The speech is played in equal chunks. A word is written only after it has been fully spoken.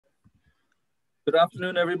Good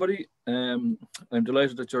afternoon, everybody. I'm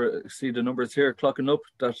delighted that you see the numbers here clocking up,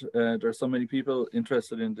 that there are so many people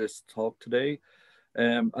interested in this talk today.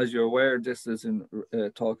 As you're aware, this is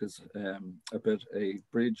talk is about a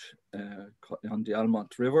bridge on the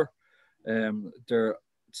Almonte River. Their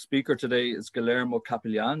speaker today is Guillermo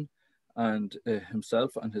Capellán, and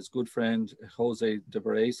himself and his good friend Jose de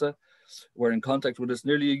Bereza were in contact with us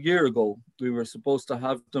nearly a year ago. We were supposed to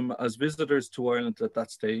have them as visitors to Ireland at that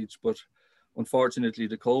stage, but unfortunately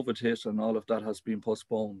the COVID hit and all of that has been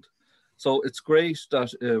postponed. So it's great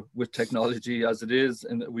that with technology as it is,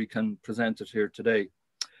 and we can present it here today.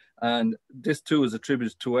 And this too is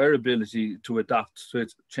attributed to our ability to adapt to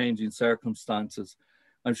its changing circumstances.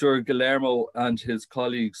 I'm sure Guillermo and his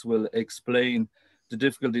colleagues will explain the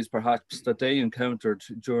difficulties perhaps that they encountered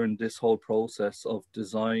during this whole process of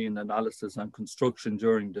design, analysis and construction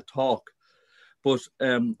during the talk. But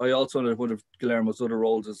I also know one of Guillermo's other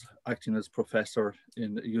roles is acting as professor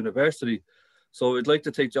in a university. So I'd like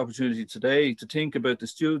to take the opportunity today to think about the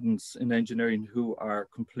students in engineering who are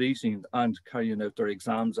completing and carrying out their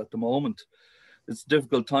exams at the moment. It's a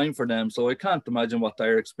difficult time for them, so I can't imagine what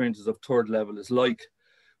their experiences of third level is like.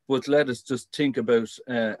 But let us just think about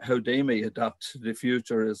how they may adapt to the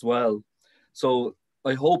future as well. So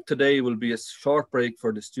I hope today will be a short break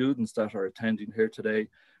for the students that are attending here today,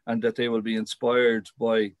 and that they will be inspired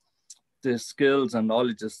by the skills and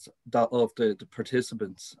knowledges of the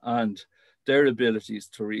participants and their abilities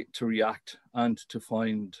to react and to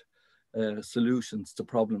find solutions to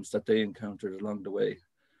problems that they encountered along the way.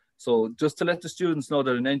 So just to let the students know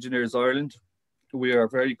that in Engineers Ireland, we are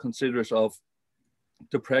very considerate of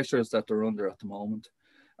the pressures that they're under at the moment,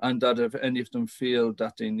 and that if any of them feel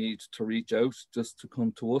that they need to reach out, just to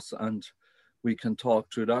come to us and we can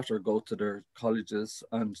talk through that, or go to their colleges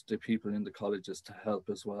and the people in the colleges to help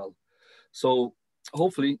as well. So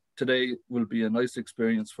hopefully today will be a nice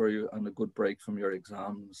experience for you and a good break from your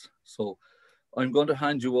exams. So I'm going to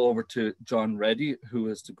hand you over to John Reddy, who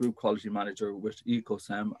is the Group Quality Manager with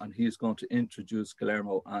EcoSem, and he's going to introduce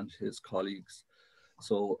Guillermo and his colleagues.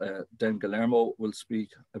 So then Guillermo will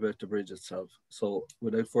speak about the bridge itself. So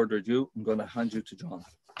without further ado, I'm going to hand you to John.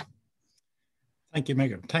 Thank you,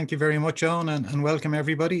 Megan. Thank you very much, John, and welcome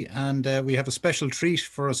everybody. And we have a special treat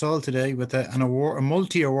for us all today with a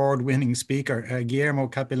multi-award winning speaker, Guillermo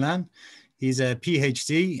Capellán. He's a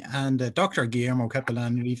PhD and Dr. Guillermo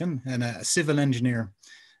Capellán even, and a civil engineer.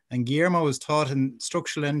 And Guillermo has taught in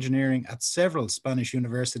structural engineering at several Spanish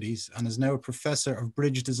universities and is now a professor of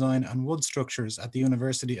bridge design and wood structures at the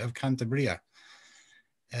University of Cantabria.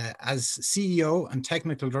 As CEO and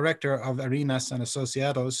technical director of Arenas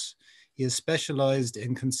Asociados, he is specialized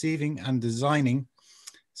in conceiving and designing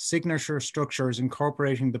signature structures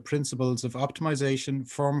incorporating the principles of optimization,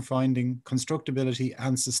 form finding, constructability,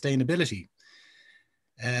 and sustainability.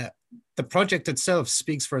 The project itself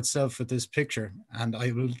speaks for itself with this picture, and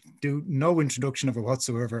I will do no introduction of it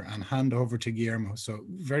whatsoever and hand over to Guillermo. So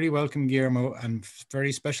very welcome, Guillermo, and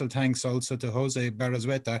very special thanks also to Jose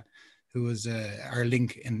Barrazueta, who is our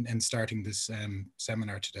link in starting this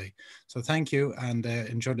seminar today. So thank you, and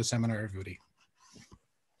enjoy the seminar, everybody.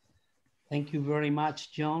 Thank you very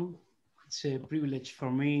much, John. It's a privilege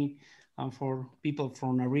for me and for people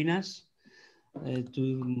from Arenas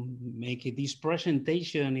to make this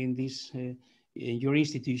presentation in this in your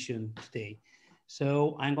institution today.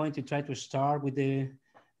 So I'm going to try to start with the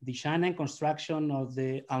design and construction of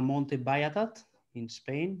the Almonte Viaduct in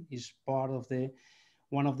Spain. It's part of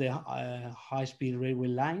one of the high-speed railway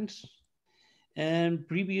lines. And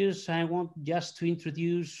previous, I want just to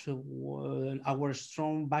introduce our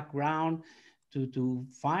strong background to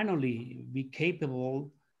finally be capable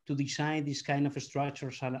to design this kind of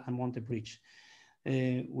structures at Almonte Bridge.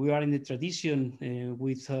 We are in the tradition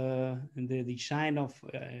with the design of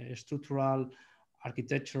structural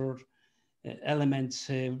architecture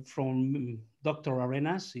elements from Dr.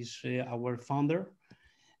 Arenas, is our founder.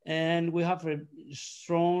 And we have a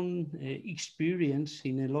strong experience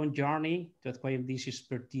in a long journey to acquire this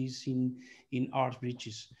expertise in arch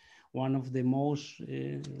bridges. One of the most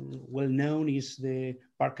well-known is the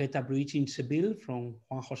Barqueta Bridge in Seville from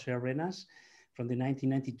Juan Jose Arenas from the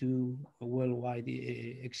 1992 worldwide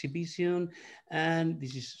exhibition. And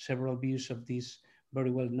this is several views of this very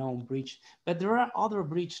well-known bridge. But there are other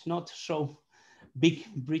bridges, not so big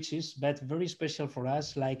bridges, but very special for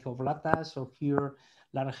us, like Oblatas or here,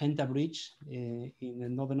 La Regenta Bridge in the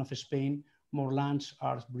northern of Spain, Morlan's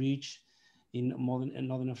Arch Bridge in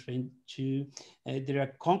northern of Spain too. There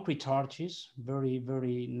are concrete arches, very,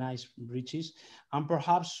 very nice bridges. And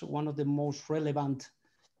perhaps one of the most relevant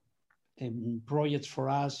projects for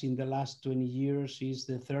us in the last 20 years is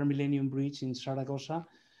the Third Millennium Bridge in Zaragoza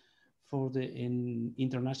for the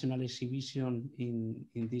international exhibition in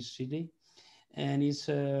this city. And it's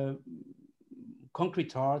a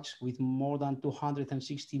concrete arch with more than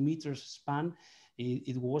 260 meters span.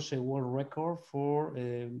 It was a world record for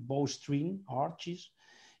bowstring arches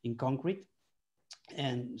in concrete.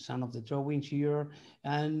 And some of the drawings here.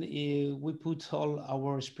 And we put all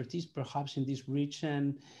our expertise perhaps in this bridge,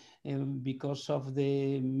 and because of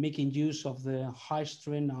the making use of the high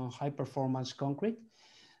strength and high performance concrete.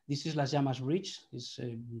 This is Las Llamas Bridge. It's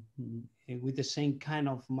with the same kind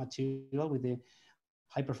of material, with the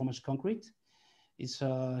high performance concrete. It's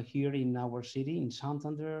here in our city, in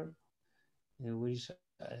Santander, which is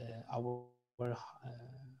our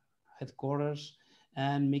headquarters,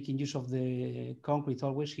 and making use of the concrete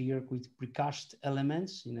always here with precast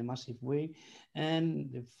elements in a massive way,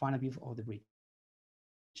 and the final view of the bridge.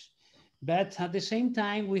 But at the same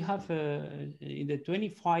time, we have in the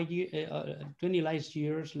 20 last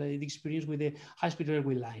years, the experience with the high-speed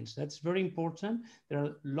railway lines. That's very important. There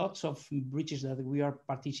are lots of bridges that we are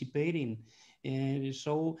participating. And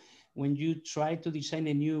so when you try to design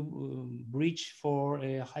a new bridge for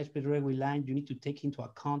a high-speed railway line, you need to take into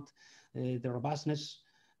account the robustness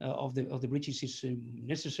of the bridges is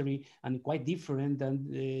necessary and quite different than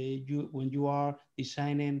when you are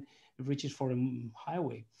designing bridges for a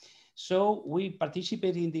highway. So we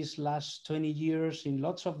participate in these last 20 years in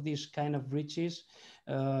lots of these kind of bridges.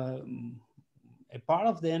 A part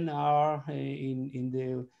of them are in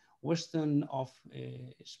the western of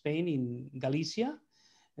Spain, in Galicia,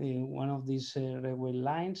 one of these railway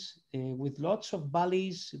lines with lots of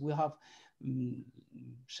valleys. We have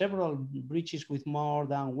several bridges with more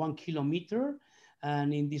than 1 kilometer.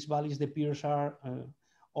 And in these valleys, the piers are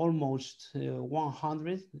almost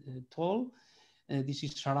 100 tall. This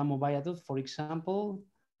is Saramo Viaduct, for example,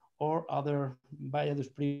 or other viaducts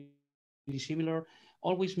pretty similar,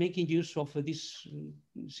 always making use of these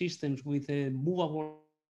systems with movable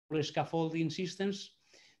scaffolding systems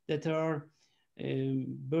that are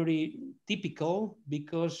very typical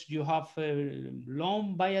because you have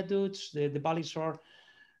long viaducts, the valleys are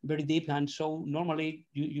very deep, and so normally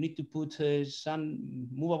you need to put some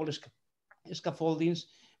movable scaffoldings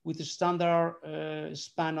with a standard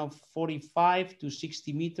span of 45 to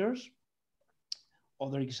 60 meters.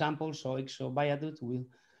 Other examples, so EXO Viaduct with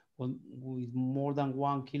more than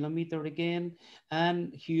 1 kilometer again.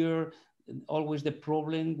 And here, always the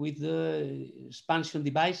problem with the expansion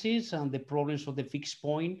devices and the problems of the fixed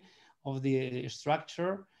point of the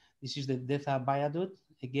structure. This is the Deza Viaduct,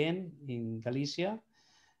 again, in Galicia.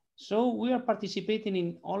 So we are participating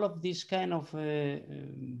in all of these kind of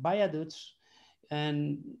viaducts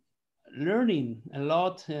and learning a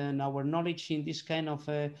lot, and our knowledge in this kind of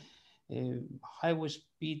highway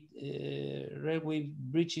speed railway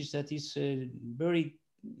bridges that is very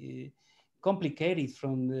complicated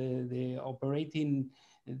from the operating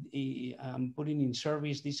putting in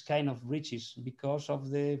service this kind of bridges because of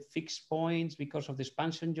the fixed points, because of the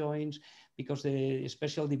expansion joints, because the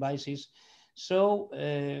special devices. So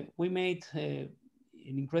we made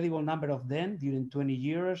an incredible number of them during 20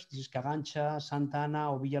 years. This is Cagancha,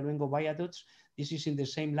 Santana, or Villaluengo viaducts. This is in the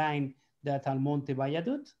same line that Almonte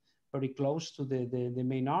Viaduct, very close to the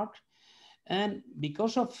main arc. And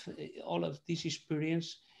because of all of this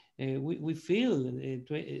experience, we feel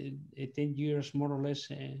 10 years more or less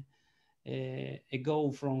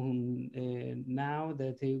ago from now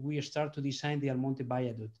that we start to design the Almonte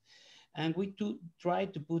Viaduct. And we try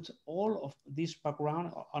to put all of this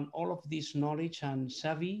background and all of this knowledge and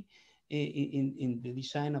savvy in the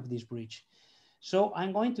design of this bridge. So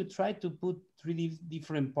I'm going to try to put 3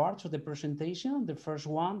 different parts of the presentation. The first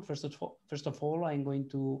one, first of all, I'm going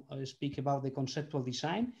to speak about the conceptual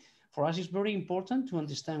design. For us, it's very important to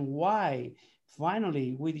understand why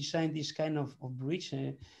finally we designed this kind of bridge,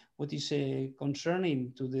 what is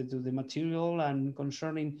concerning to the material and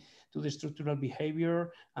concerning to the structural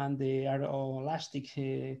behavior and the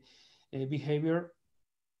aeroelastic behavior.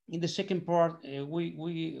 In the second part,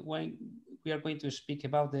 we are going to speak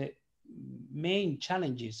about the main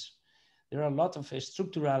challenges. There are a lot of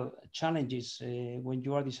structural challenges when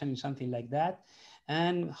you are designing something like that,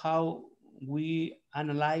 and how we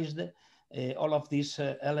analyzed all of these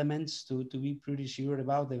elements to be pretty sure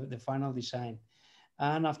about the final design.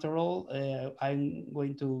 And after all, I'm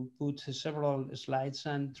going to put several slides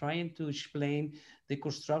and trying to explain the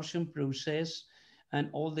construction process and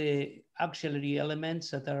all the auxiliary elements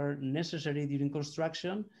that are necessary during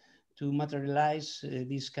construction to materialize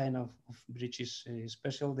this kind of bridges,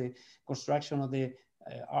 especially the construction of the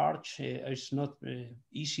arch is not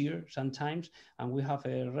easier sometimes. And we have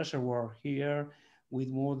a reservoir here with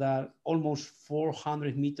more than almost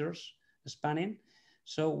 400 meters spanning.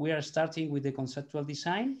 So we are starting with the conceptual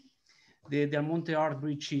design. The Almonte Arch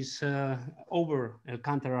Bridge is over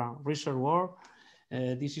Alcantara Reservoir.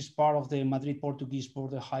 This is part of the Madrid Portuguese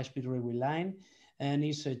border high-speed railway line. And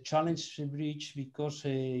it's a challenge bridge because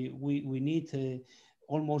we need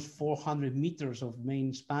almost 400 meters of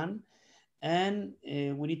main span. And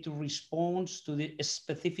we need to respond to the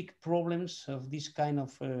specific problems of this kind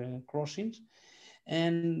of crossings.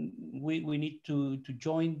 And we need to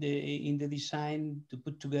join in the design to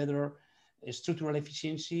put together structural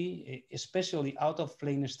efficiency, especially out of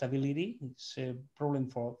plane stability. It's a problem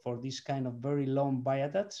for this kind of very long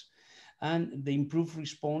viaducts, and the improved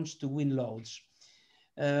response to wind loads.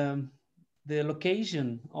 The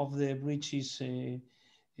location of the bridge is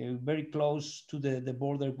very close to the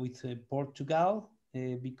border with Portugal,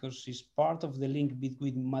 because it's part of the link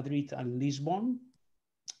between Madrid and Lisbon.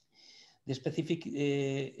 The specific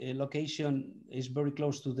location is very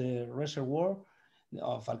close to the reservoir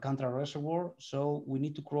of Alcantara Reservoir, so we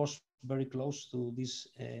need to cross very close to this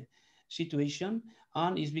situation,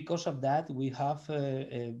 and it's because of that we have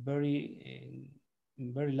a very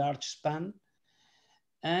large span,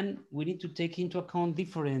 and we need to take into account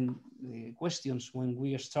different questions when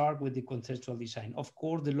we start with the conceptual design. Of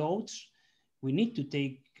course, the loads, we need to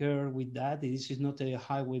take care with that. This is not a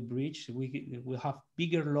highway bridge. We have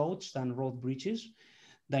bigger loads than road bridges.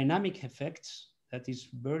 Dynamic effects, that is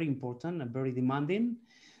very important and very demanding.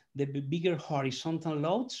 The bigger horizontal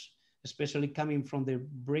loads, especially coming from the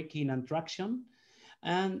braking and traction,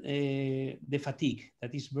 and the fatigue,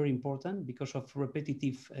 that is very important because of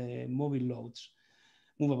repetitive movable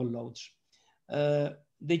loads.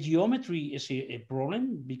 The geometry is a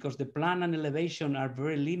problem because the plan and elevation are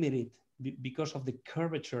very limited because of the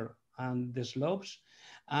curvature and the slopes.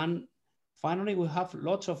 And finally, we have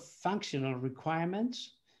lots of functional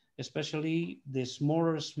requirements, especially the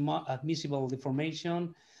smaller admissible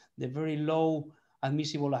deformation, the very low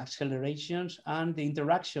admissible accelerations, and the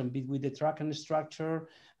interaction between the track and the structure.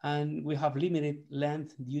 And we have limited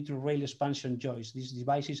length due to rail expansion joists. These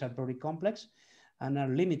devices are very complex and are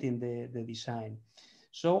limiting the design.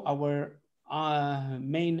 So our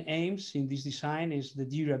main aims in this design is the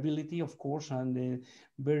durability, of course, and the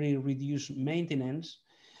very reduced maintenance,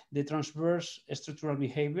 the transverse structural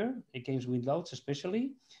behavior against wind loads,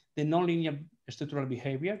 especially the nonlinear structural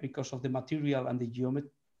behavior because of the material and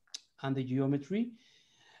the geometry,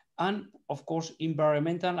 and of course,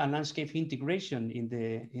 environmental and landscape integration in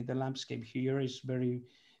the landscape here is very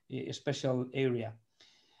special area.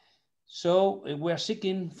 So we are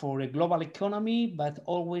seeking for a global economy, but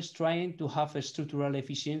always trying to have a structural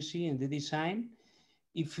efficiency in the design.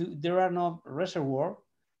 If there are no reservoir,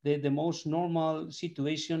 the most normal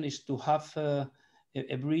situation is to have a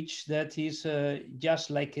bridge that is just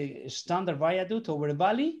like a standard viaduct over a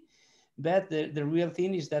valley. But the real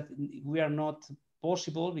thing is that we are not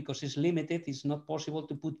possible because it's limited. It's not possible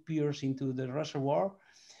to put piers into the reservoir.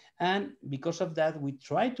 And because of that, we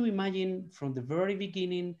try to imagine from the very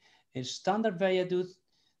beginning a standard viaduct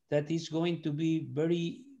that is going to be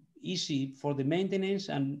very easy for the maintenance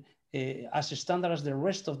and as standard as the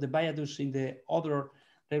rest of the viaducts in the other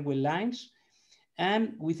railway lines,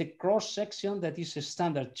 and with a cross section that is a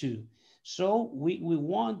standard too. So we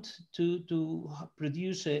want to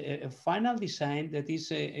produce a final design that is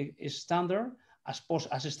a standard as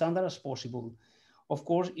standard as possible. Of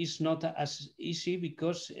course, it's not as easy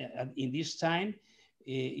because in this time,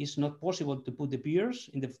 it's not possible to put the piers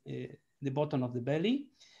in the bottom of the belly,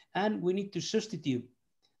 and we need to substitute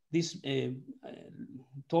these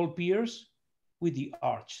tall piers with the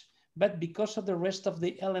arch. But because of the rest of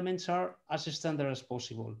the elements are as standard as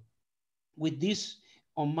possible. With this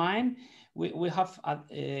on mind, we have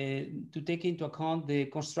to take into account the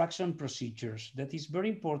construction procedures. That is very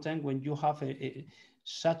important when you have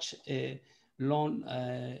such a long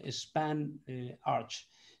span arch.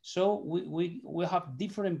 So we have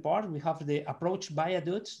different parts. We have the approach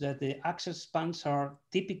viaducts that the access spans are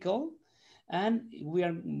typical, and we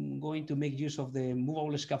are going to make use of the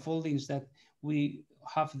movable scaffoldings that we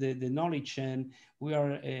have the knowledge, and we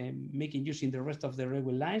are making use in the rest of the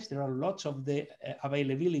railway lines. There are lots of the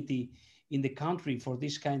availability in the country for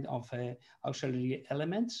this kind of auxiliary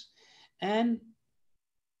elements. And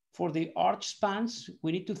for the arch spans,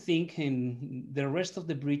 we need to think in the rest of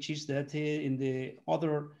the bridges that in the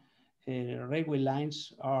other railway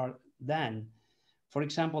lines are done. For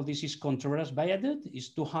example, this is Contreras Viaduct, it's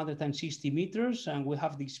 260 meters, and we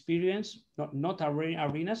have the experience, not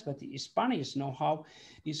Arenas, but Spanish know-how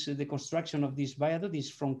is the construction of this viaduct is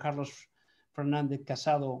from Carlos Fernandez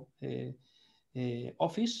Casado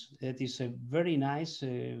office. That is a very nice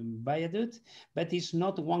viaduct, but it's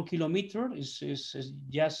not 1 kilometer, it's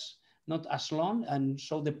just not as long, and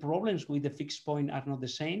so the problems with the fixed point are not the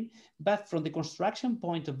same, but from the construction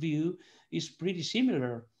point of view, it's pretty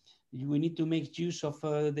similar. We need to make use of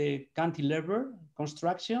the cantilever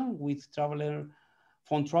construction with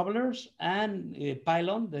foam travelers and a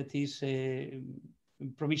pylon that is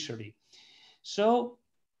provisory. So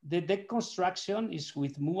the deck construction is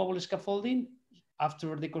with movable scaffolding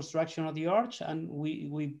after the construction of the arch, and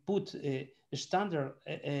we put standard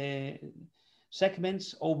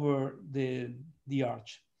segments over the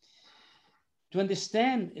arch. To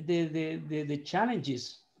understand the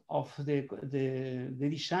challenges of the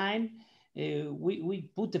design, we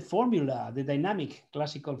put the formula, the dynamic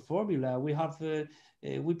classical formula. We have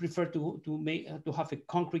we prefer to have a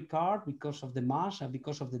concrete car because of the mass and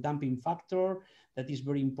because of the damping factor that is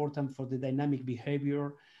very important for the dynamic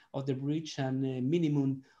behavior of the bridge and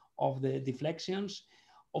minimum of the deflections.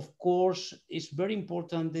 Of course, it's very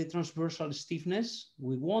important the transversal stiffness.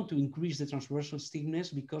 We want to increase the transversal stiffness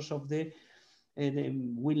because of the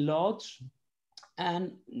wind loads.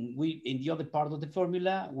 And we, in the other part of the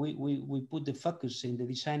formula, we put the focus in the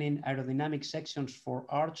designing aerodynamic sections for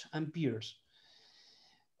arch and piers.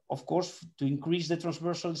 Of course, to increase the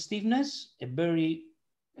transversal stiffness, a very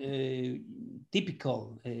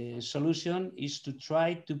typical solution is to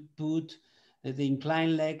try to put the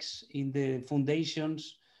inclined legs in the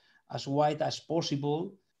foundations as wide as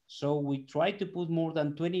possible. So we try to put more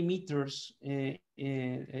than 20 meters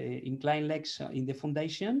inclined legs in the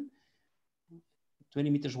foundation, 20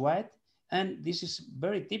 meters wide. And this is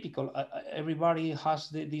very typical. Everybody has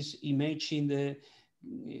this image in the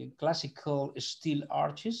classical steel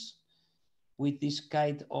arches with this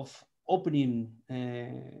kind of opening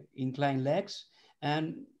inclined legs.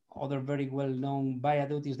 And other very well-known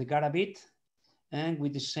viaduct is the Garabit, and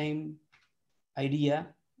with the same idea,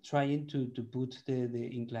 trying to put the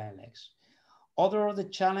inclined legs. Other of the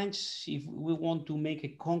challenge, if we want to make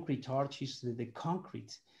a concrete arch, is the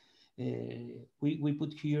concrete. We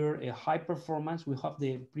put here a high performance. We have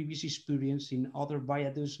the previous experience in other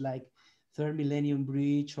viaducts like Third Millennium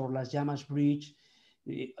Bridge or Las Llamas Bridge.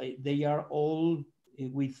 They are all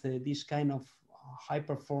with this kind of high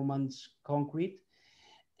performance concrete.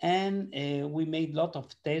 And we made a lot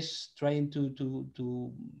of tests trying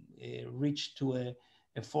to reach to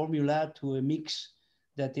a formula, to a mix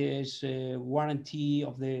that is a warranty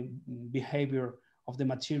of the behavior of the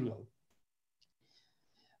material.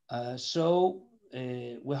 So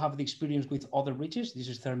we have the experience with other bridges. This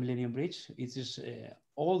is Third Millennium Bridge. It is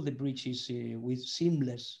all the bridges with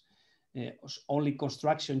seamless, only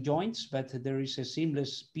construction joints, but there is a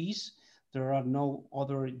seamless piece. There are no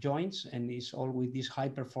other joints, and it's all with these high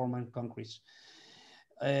performance concretes.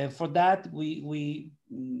 For that, we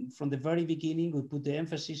from the very beginning, we put the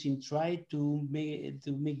emphasis in try to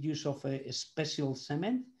make use of a special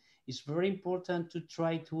cement. It's very important to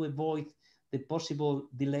try to avoid the possible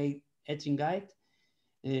delayed etching guide.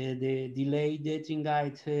 The delayed etching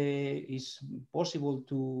guide is possible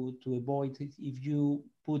to avoid if you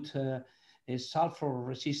put a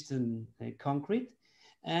sulfur-resistant concrete.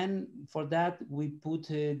 And for that, we put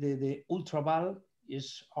the Ultraval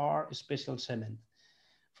is our special cement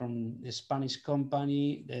from the Spanish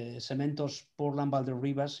company, Cementos Portland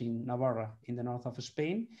Valderribas in Navarra, in the north of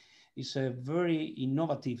Spain. It's a very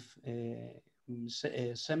innovative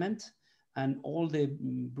cement, and all the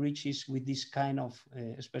bridges with this kind of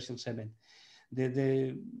special cement.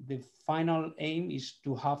 The final aim is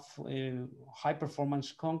to have high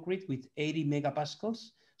performance concrete with 80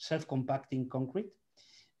 megapascals, self-compacting concrete,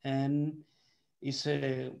 and it's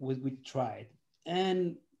we tried.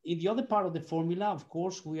 And in the other part of the formula, of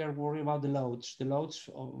course, we are worried about the loads. The loads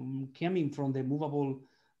coming from the movable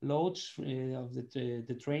loads of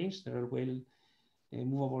the trains, there are well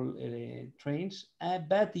movable trains,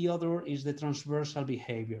 but the other is the transversal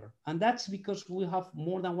behavior. And that's because we have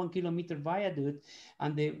more than 1 kilometer viaduct,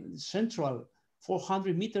 and the central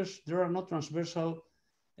 400 meters, there are no transversal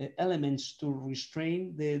elements to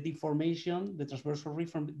restrain the deformation, the transversal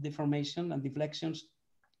deformation and deflections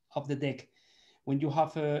of the deck. When you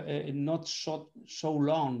have a not so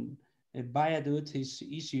long viaduct, is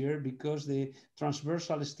easier because the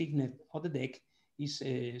transversal stiffness of the deck is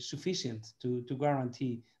sufficient to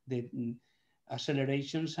guarantee the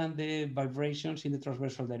accelerations and the vibrations in the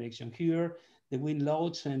transversal direction. Here, the wind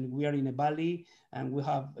loads, and we are in a valley, and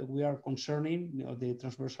we are concerning, you know, the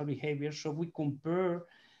transversal behavior. So we compare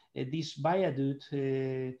this viaduct,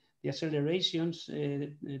 the accelerations,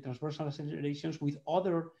 transversal accelerations with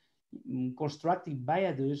other constructed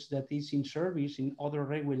viaducts that is in service in other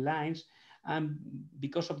railway lines. And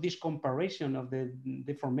because of this comparison of the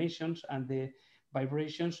deformations and the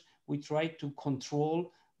vibrations, we try to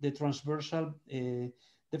control the transversal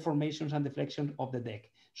deformations and deflection of the deck.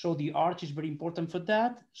 So the arch is very important for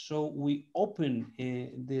that. So we open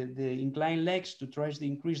the inclined legs to try to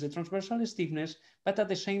increase the transversal stiffness, but at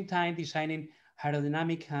the same time designing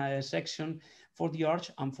aerodynamic section for the arch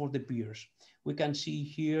and for the piers. We can see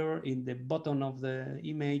here in the bottom of the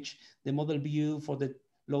image, the model view for the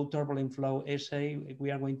low turbulent flow essay.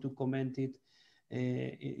 We are going to comment it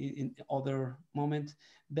in other moment,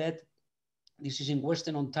 but this is in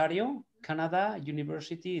Western Ontario, Canada,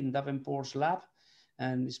 University in Davenport's lab,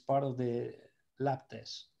 and it's part of the lab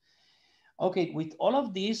test. Okay, with all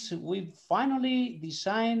of this, we finally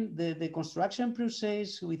designed the construction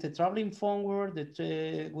process with the traveling forward,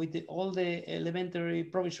 with all the elementary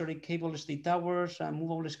provisory cable stay towers and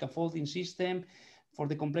movable scaffolding system for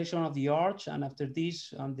the completion of the arch. And after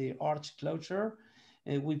this, on the arch closure,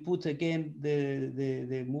 we put again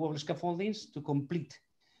the movable scaffoldings to complete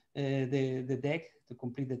the deck, to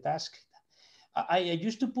complete the task. I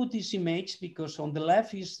used to put this image because on the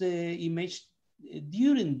left is the image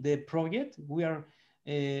during the project. We are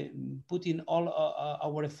putting all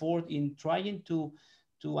our effort in trying to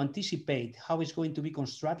anticipate how it's going to be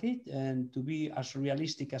constructed and to be as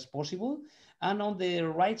realistic as possible. And on the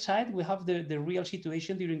right side, we have the real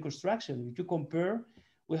situation during construction. If you compare,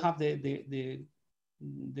 we have the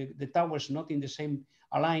towers not in the same,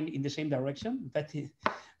 aligned in the same direction, but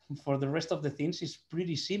for the rest of the things, it's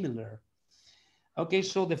pretty similar. Okay,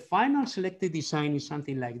 so the final selected design is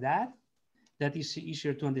something like that. That is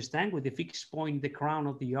easier to understand with the fixed point, the crown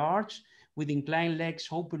of the arch, with inclined legs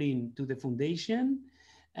opening to the foundation.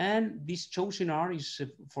 And this chosen arch is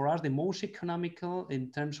for us the most economical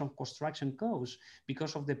in terms of construction costs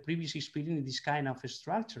because of the previous experience in this kind of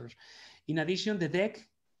structures. In addition, the deck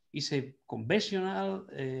is a conventional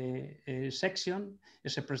section.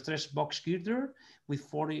 It's a prestressed box girder with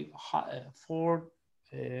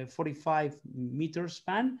 45 meter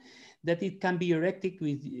span that it can be erected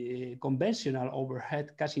with conventional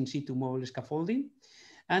overhead cast-in-situ mobile scaffolding.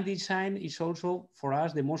 And design is also for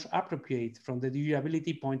us the most appropriate from the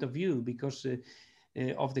durability point of view because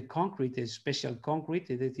of the concrete, a special concrete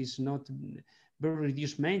that is not very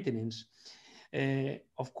reduced maintenance.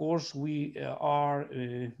 Of course, we are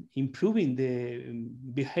improving the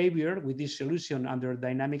behavior with this solution under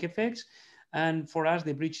dynamic effects. And for us,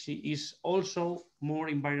 the bridge is also more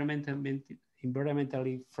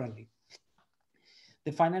environmentally friendly.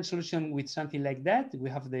 The final solution with something like that, we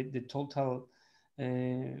have the total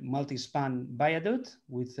multi-span viaduct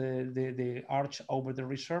with the arch over the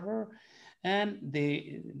reservoir. And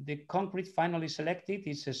the concrete finally selected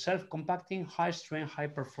is a self-compacting, high-strength,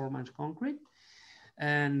 high-performance concrete.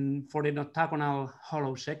 And for the octagonal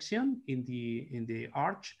hollow section in the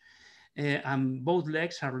arch, and both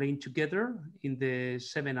legs are laid together in the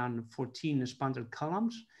 7 and 14 spandrel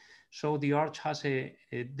columns. So the arch has a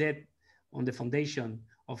depth on the foundation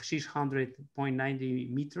of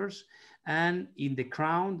 600.90 meters and in the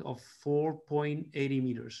crown of 4.80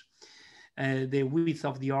 meters. The width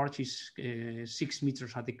of the arch is 6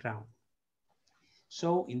 meters at the crown.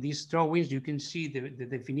 So in these drawings, you can see the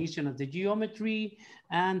definition of the geometry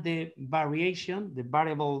and the variation, the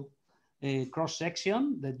variable cross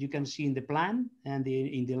section that you can see in the plan and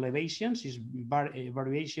in the elevations is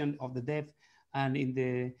variation of the depth, and in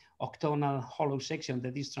the octagonal hollow section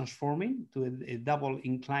that is transforming to a double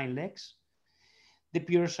inclined legs. The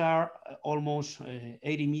piers are almost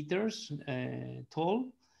 80 meters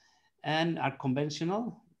tall and are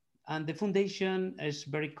conventional. And the foundation is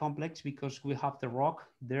very complex because we have the rock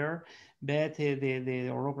there, but the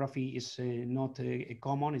orography is not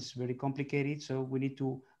common, it's very complicated. So we need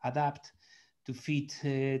to adapt to fit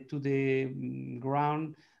to the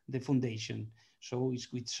ground, the foundation. So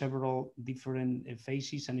it's with several different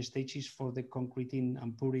phases and stages for the concreting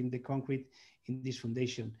and pouring the concrete in this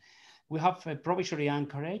foundation. We have a provisory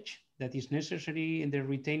anchorage that is necessary in the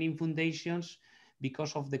retaining foundations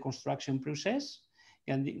because of the construction process.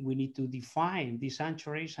 And we need to define these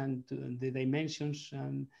anchorage and the dimensions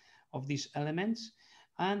of these elements.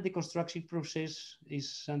 And the construction process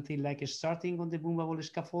is something like starting on the movable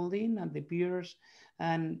scaffolding and the piers.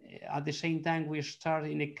 And at the same time, we start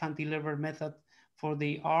in a cantilever method for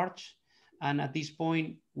the arch. And at this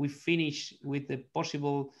point, we finish with the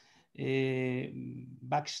possible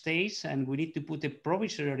backstage, and we need to put a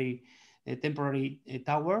provisory, temporary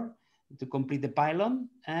tower to complete the pylon,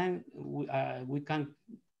 and we can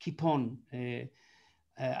keep on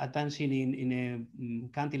advancing in a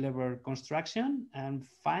cantilever construction. And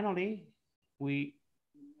finally, we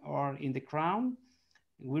are in the crown.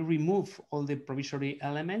 We remove all the provisory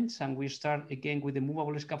elements, and we start again with the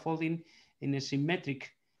movable scaffolding in a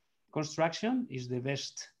symmetric construction. Is the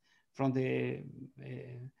best from the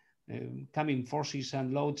coming forces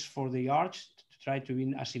and loads for the arch to try to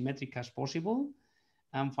be as symmetric as possible.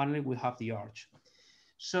 And finally, we have the arch.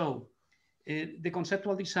 So the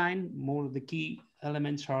conceptual design, more the key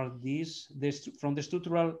elements are these. From the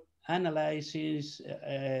structural analysis,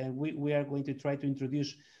 we are going to try to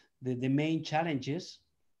introduce the main challenges.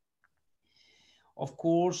 Of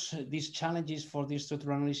course, these challenges for this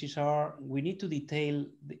structural analysis are, we need to detail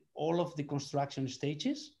all of the construction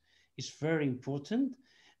stages. It's very important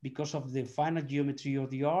because of the final geometry of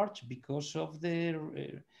the arch, because of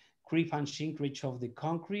the creep and sinkerage of the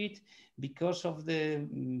concrete, because of the,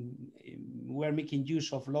 we're making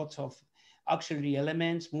use of lots of auxiliary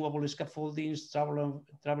elements, movable scaffoldings,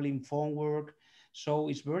 traveling formwork. So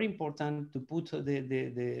it's very important to put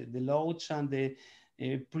the loads and the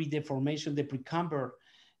pre-deformation, the pre-camber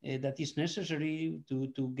that is necessary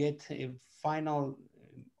to get a final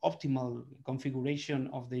optimal configuration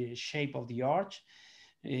of the shape of the arch.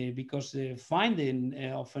 Because the finding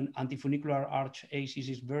of an antifunicular arch aces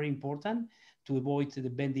is very important to avoid the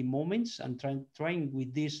bending moments, and trying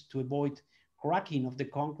with this to avoid cracking of the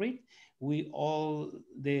concrete. We are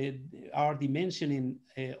dimensioning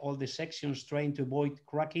all the sections, trying to avoid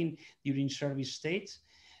cracking during service states.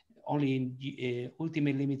 Only in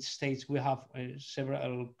ultimate limit states we have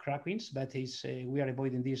several crackings, but we are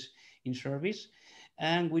avoiding this in service.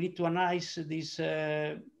 And we need to analyze these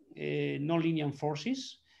nonlinear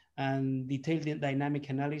forces and detailed dynamic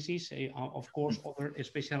analysis, of course, other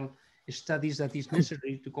special studies that is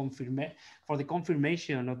necessary to confirm for the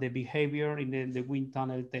confirmation of the behavior in the wind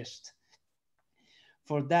tunnel test.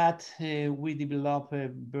 For that, we develop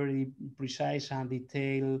very precise and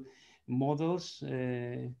detailed models,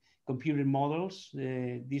 computer models.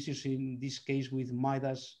 This is in this case with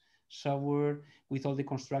Midas software, with all the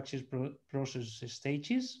construction process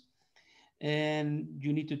stages. And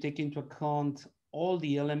you need to take into account all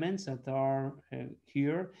the elements that are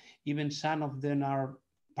here. Even some of them are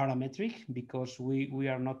parametric, because we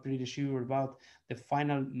are not pretty sure about the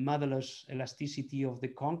final modulus elasticity of the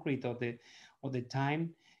concrete or the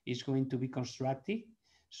time is going to be constructed.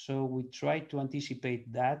 So we try to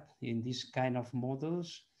anticipate that in this kind of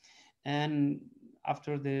models. And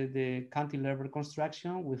after the cantilever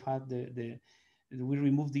construction, we've had we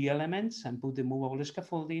remove the elements and put the movable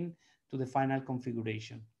scaffolding to the final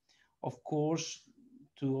configuration. Of course,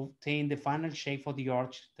 to obtain the final shape of the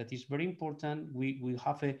arch, that is very important, we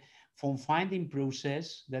have a form finding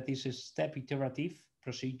process that is a step iterative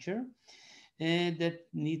procedure that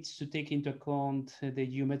needs to take into account the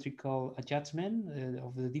geometrical adjustment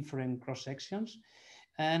of the different cross sections,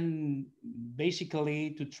 and basically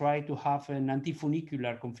to try to have an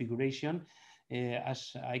antifunicular configuration,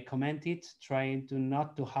 as I commented, trying to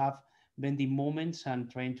not to have bending moments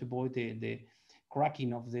and trying to avoid the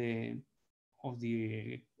cracking of the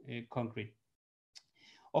concrete.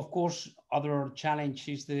 Of course, other challenge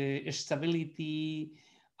is the stability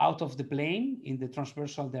out of the plane in the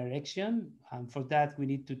transversal direction. And for that, we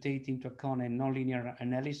need to take into account a nonlinear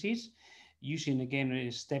analysis using,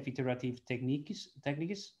 again, step iterative techniques.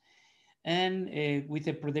 And with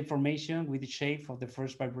a pre-deformation with the shape of the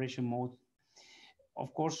first vibration mode.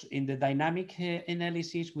 Of course, in the dynamic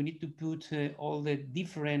analysis, we need to put all the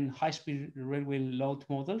different high-speed railway load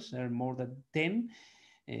models. There are more than 10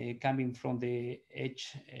 coming from the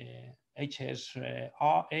HSRA,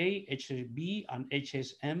 HSB, and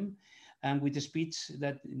HSM, and with the speeds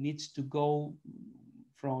that needs to go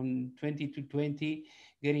from 20 to 20,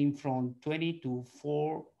 getting from 20 to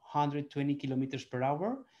 420 kilometers per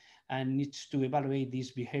hour, and needs to evaluate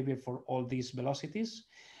this behavior for all these velocities.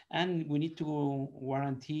 And we need to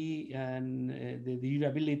guarantee the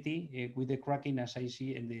durability with the cracking, as I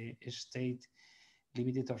see in the state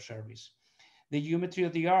limited of service. The geometry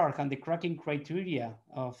of the arc and the cracking criteria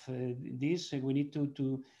of this, we need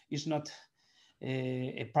to is not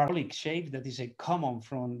a parabolic shape that is a common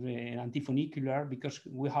from the antifunicular, because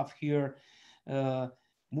we have here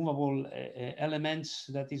movable elements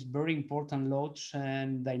that is very important loads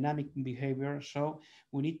and dynamic behavior. So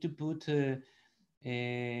we need to put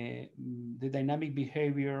the dynamic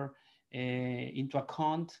behavior into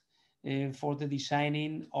account for the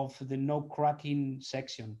designing of the no cracking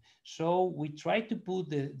section. So we try to put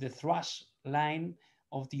the thrust line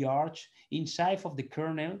of the arch inside of the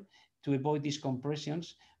kernel to avoid these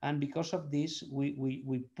compressions. And because of this,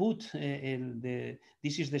 we put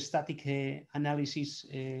this is the static analysis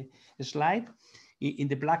slide. In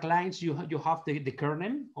the black lines, you have the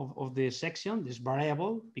kernel of the section, this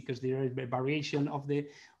variable, because there is a variation of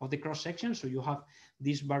the cross section. So you have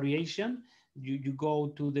this variation. You go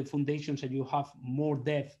to the foundations and you have more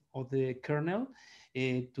depth of the kernel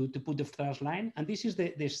to put the thrust line. And this is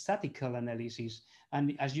the statical analysis.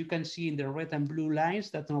 And as you can see in the red and blue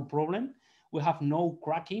lines, that's no problem. We have no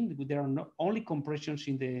cracking. There are not only compressions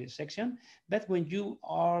in the section, but when you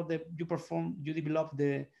develop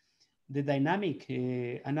the dynamic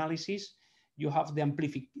analysis, you have the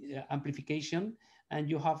amplification, and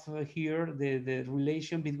you have here the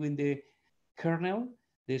relation between the kernel,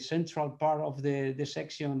 the central part of the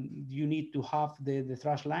section. You need to have the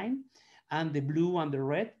thrust line, and the blue and the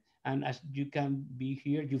red. And as you can be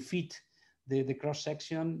here, you fit the cross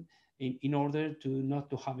section in order to not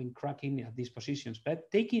to having cracking at these positions, but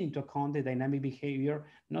taking into account the dynamic behavior,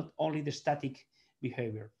 not only the static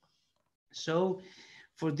behavior. So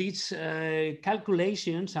for these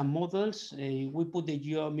calculations and models, we put the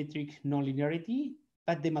geometric nonlinearity,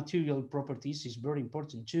 but the material properties is very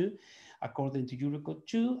important too, according to Eurocode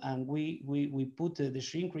 2, and we put the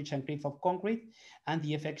shrinkage and creep of concrete and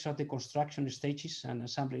the effects of the construction stages and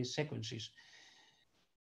assembly sequences.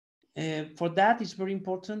 For that, it's very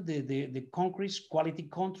important the concrete quality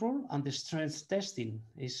control and the strength testing.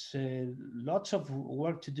 Is lots of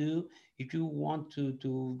work to do if you want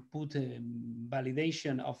to put a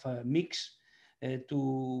validation of a mix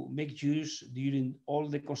to make use during all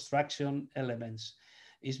the construction elements.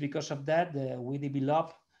 It's because of that we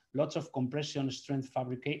develop lots of compression strength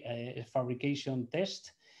fabrication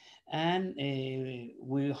tests, and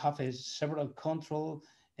we have several control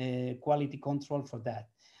quality control for that.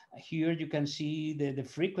 Here you can see the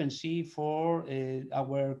frequency for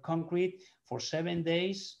our concrete for 7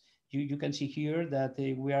 days. You can see here that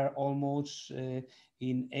we are almost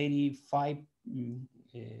in 85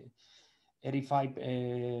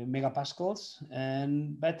 megapascals,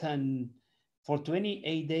 but for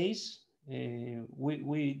 28 days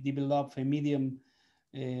we develop a medium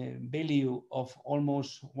value of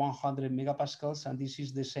almost 100 megapascals, and this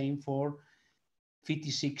is the same for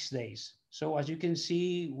 56 days. So as you can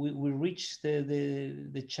see, we reached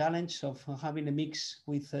the challenge of having a mix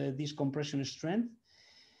with this compression strength.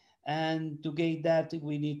 And to get that,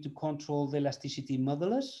 we need to control the elasticity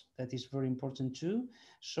modulus. That is very important too.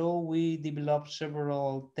 So we developed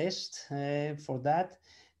several tests for that,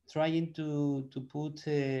 trying to put,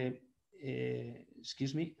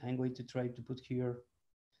 excuse me, I'm going to try to put here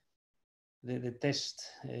the test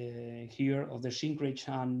here of the shrinkage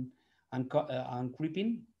and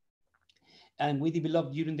creeping. And we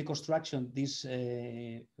developed during the construction this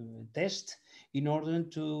test in order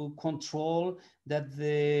to control that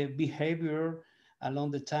the behavior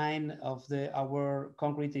along the time of our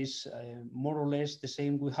concrete is more or less the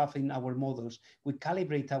same we have in our models. We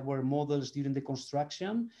calibrate our models during the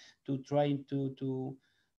construction to try to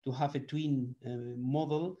have a twin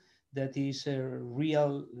model that is a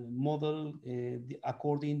real model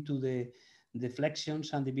according to the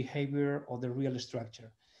flexions and the behavior of the real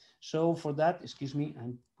structure. So for that, excuse me,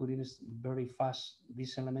 I'm putting this very fast,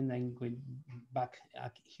 this element, I'm going back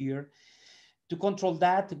here. To control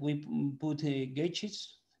that, we put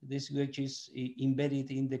gauges. This gauge is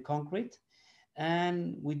embedded in the concrete.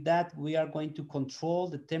 And with that, we are going to control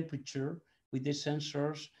the temperature with the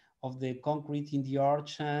sensors of the concrete in the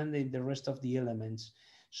arch and in the rest of the elements.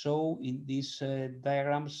 So in these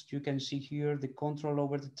diagrams, you can see here the control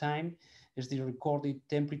over the time is the recorded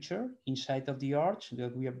temperature inside of the arch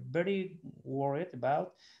that we are very worried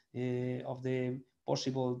about of the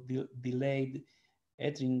possible delayed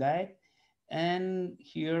ethering guide. And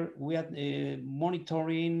here we are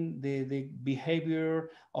monitoring the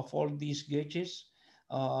behavior of all these gauges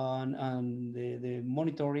and the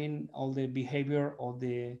monitoring all the behavior of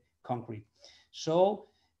the concrete. So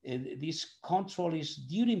this control is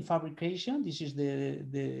during fabrication. This is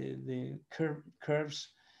the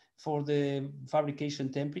curves for the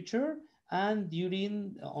fabrication temperature, and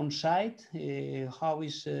during on-site, how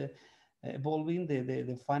is evolving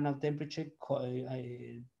the final temperature,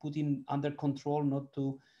 putting under control not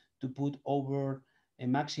to put over a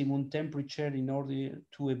maximum temperature in order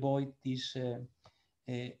to avoid this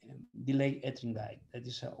delayed ethering guide. That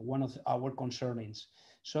is one of our concerns.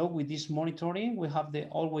 So with this monitoring, we have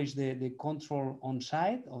always the control on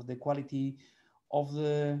site of the quality of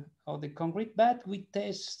the concrete, but we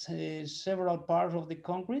test several parts of the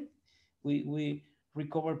concrete. We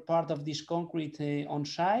recover part of this concrete on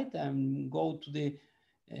site and go to the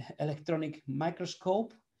electronic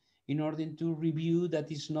microscope in order to review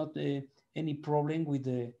that is not any problem with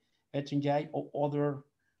the etching or other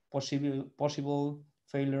possible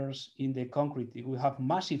failures in the concrete. If we have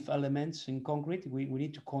massive elements in concrete, we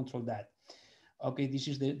need to control that. Okay, this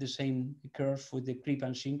is the same curve with the creep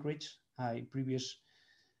and synchrate. I previously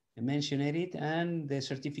mentioned it, and the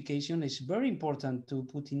certification is very important to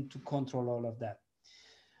put into control all of that.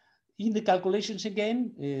 In the calculations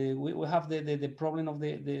again, we have the problem of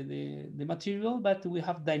the material, but we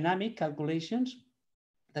have dynamic calculations.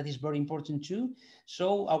 That is very important too.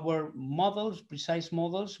 So our models, precise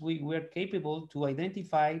models, we were capable to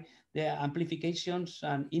identify the amplifications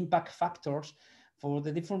and impact factors for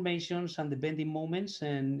the deformations and the bending moments,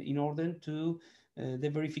 and in order to the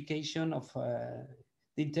verification of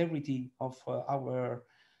the integrity of our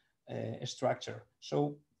structure.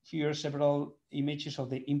 So here are several images of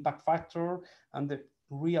the impact factor and the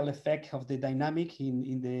real effect of the dynamic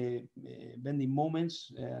in the bending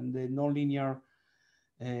moments and the nonlinear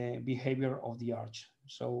behavior of the arch.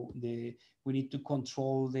 So we need to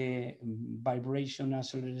control the vibration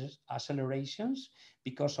accelerations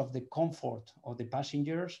because of the comfort of the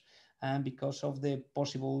passengers and because of the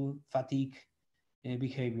possible fatigue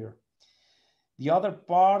behavior. The other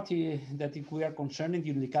part that we are concerned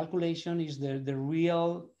during the calculation is the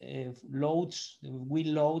real loads,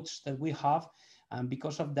 wheel loads that we have. And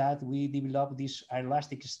because of that, we developed these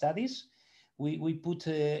elastic studies. We put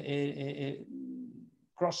a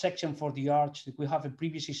cross-section for the arch. We have a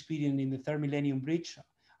previous experience in the Third Millennium Bridge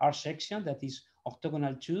arch section that is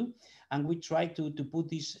octagonal too. And we try to put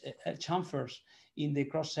these chamfers in the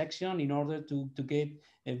cross-section in order to get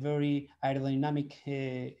a very aerodynamic,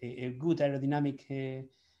 a good aerodynamic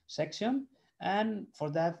section. And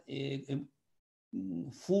for that,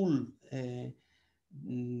 full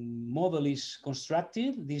model is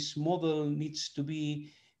constructed. This model needs to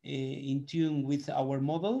be in tune with our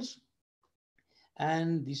models.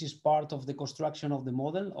 And this is part of the construction of the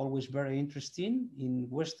model, always very interesting. In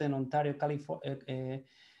Western Ontario, California,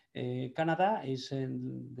 Canada is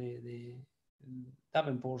in the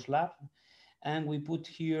Davenport's lab. And we put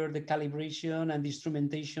here the calibration and the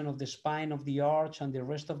instrumentation of the spine of the arch and the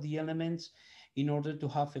rest of the elements in order to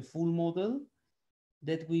have a full model.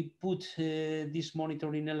 That we put these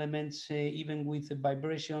monitoring elements even with the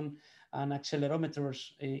vibration and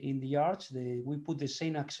accelerometers in the arch. We put the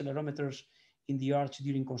same accelerometers in the arch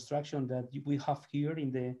during construction that we have here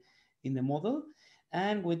in the model.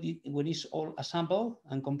 And when it's all assembled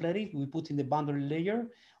and completed, we put in the boundary layer.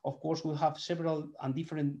 Of course, we have several and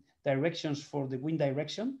different directions for the wind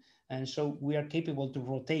direction. And so we are capable to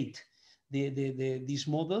rotate this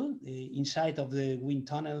model inside of the wind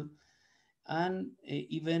tunnel. And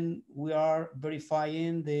even we are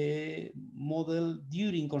verifying the model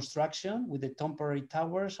during construction with the temporary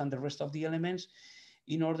towers and the rest of the elements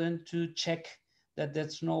in order to check that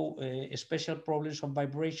there's no special problems of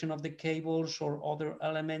vibration of the cables or other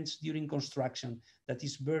elements during construction. That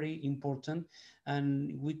is very important.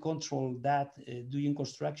 And we control that during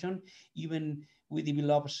construction. Even we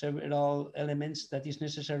develop several elements that is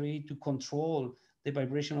necessary to control the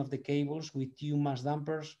vibration of the cables with tube mass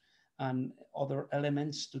dampers and other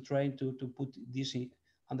elements to try to put this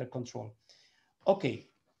under control. Okay,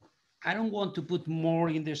 I don't want to put more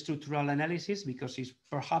in the structural analysis because it's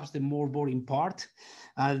perhaps the more boring part.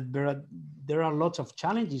 There are lots of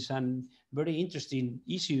challenges and very interesting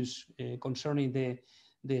issues concerning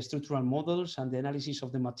the structural models and the analysis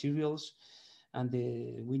of the materials and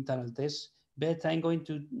the wind tunnel tests. But I'm going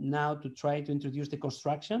to now to try to introduce the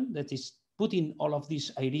construction that is putting all of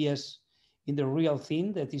these ideas in the real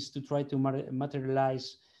thing, that is to try to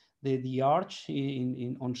materialize the arch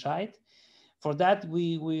on site. For that,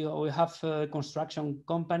 we have a construction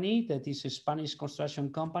company that is a Spanish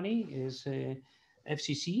construction company, is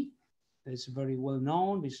FCC. It's very well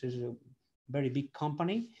known. This is a very big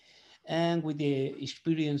company. And with the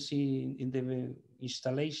experience in the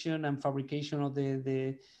installation and fabrication of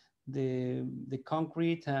the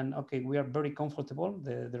concrete, and okay, we are very comfortable.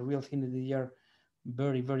 The real thing is they are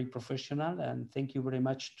very, very professional. And thank you very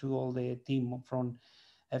much to all the team from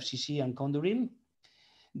FCC and Condoril.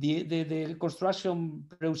 The construction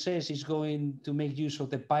process is going to make use of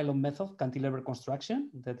the pilot method, cantilever construction,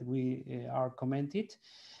 that we are commented.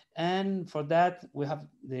 And for that, we have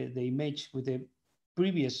the image with the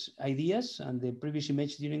previous ideas and the previous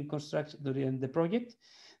image during construction, during the project,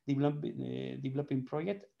 developing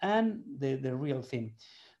project, and the real thing.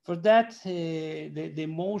 For that, the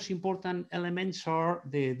most important elements are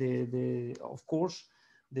of course,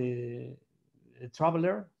 the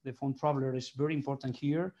traveler. The phone traveler is very important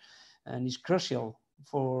here and is crucial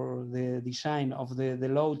for the design of the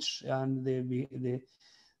loads and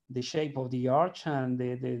the shape of the arch and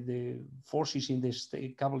the forces in the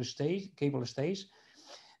cable stays.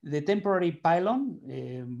 The temporary pylon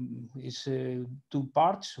is two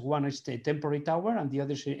parts. One is the temporary tower and the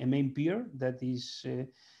other is a main pier that is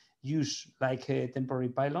used like a temporary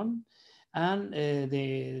pylon. And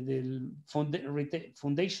the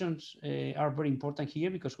foundations are very important here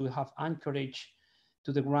because we have anchorage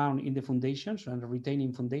to the ground in the foundations and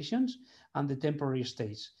retaining foundations and the temporary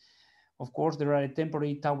stays. Of course, there are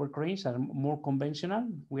temporary tower cranes that are more conventional.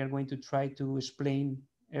 We are going to try to explain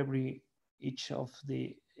each of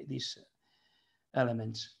these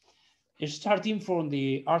elements. Starting from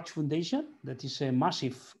the arch foundation, that is a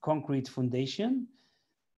massive concrete foundation.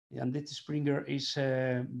 And this springer is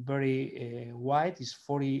very wide, it's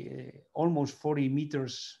almost 40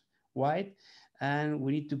 meters wide. And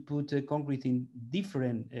we need to put concrete in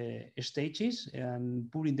different stages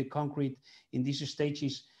and putting the concrete in these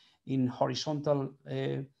stages in horizontal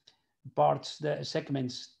parts, the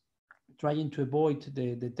segments, trying to avoid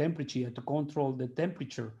the temperature, to control the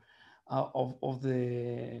temperature of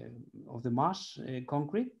the mass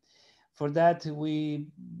concrete. For that, we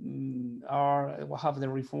have the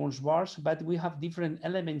reforms bars, but we have different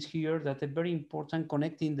elements here that are very important,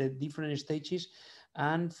 connecting the different stages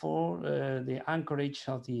and for the anchorage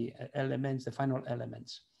of the elements, the final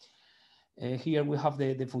elements. Here we have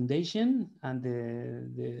the foundation and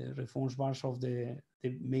the reforms bars of the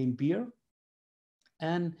main pier.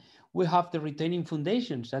 And we have the retaining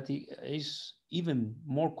foundations that is even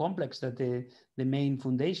more complex than the main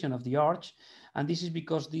foundation of the arch. And this is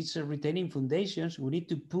because these retaining foundations, we need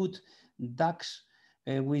to put ducts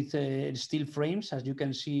with steel frames, as you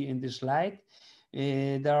can see in the slide.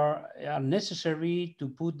 They are necessary to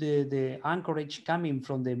put the anchorage coming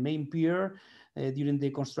from the main pier during the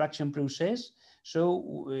construction process.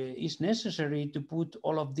 So it's necessary to put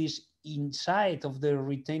all of this inside of the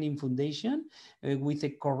retaining foundation with a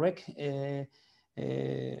correct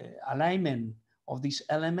alignment of these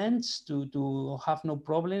elements to have no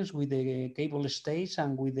problems with the cable stays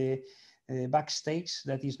and with the backstakes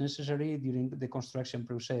that is necessary during the construction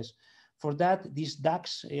process. For that, these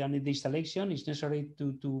ducts and the installation is necessary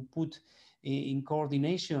to put in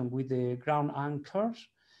coordination with the ground anchors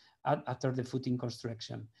after the footing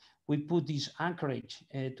construction. We put this anchorage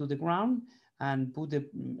to the ground and put the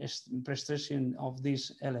precision of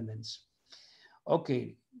these elements.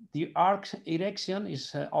 Okay, the arch erection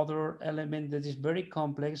is other element that is very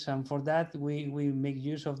complex, and for that we make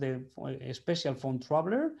use of the special phone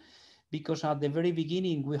traveler, because at the very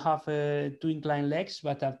beginning we have two inclined legs,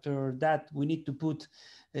 but after that we need to put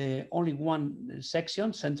only one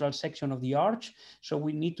section, central section of the arch. So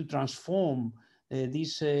we need to transform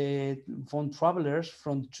these phone travelers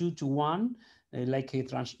from 2 to 1, like a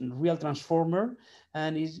real transformer,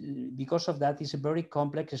 and because of that it's a very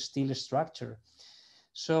complex steel structure.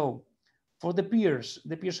 So for the piers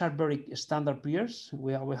are very standard piers.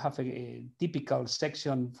 We have a typical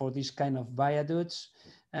section for this kind of viaducts,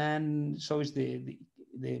 and so it's the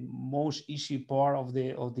most easy part of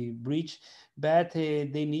the bridge, but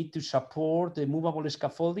they need to support the movable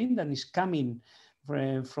scaffolding that is coming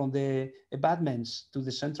from the abutments to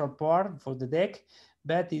the central part for the deck.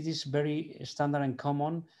 But it is very standard and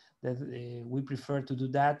common that we prefer to do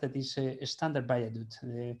that. That is a standard viaduct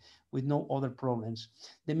with no other problems.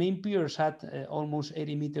 The main piers had almost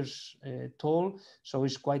 80 meters tall, so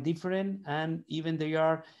it's quite different, and even they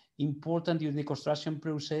are important during the construction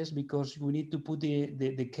process because we need to put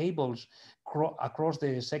the cables across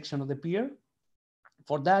the section of the pier.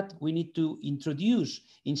 For that, we need to introduce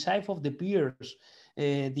inside of the piers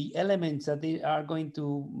the elements that they are going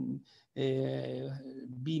to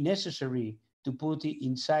be necessary to put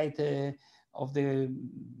inside of the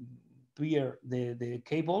pier the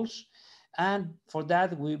cables. And for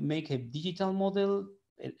that, we make a digital model,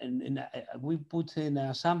 and we put an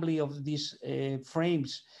assembly of these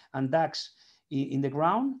frames and ducts in the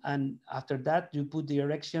ground, and after that, you put the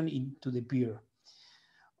erection into the pier.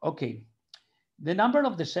 Okay. The number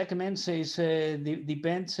of the segments is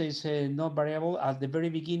depends, is not variable. At the very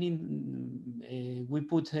beginning, we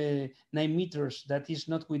put 9 meters. That is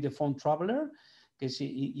not with the phone traveler, because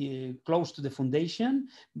close to the foundation.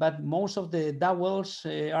 But most of the dowels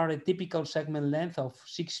are a typical segment length of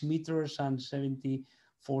 6 meters and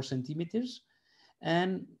 74 centimeters.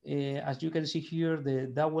 And as you can see here, the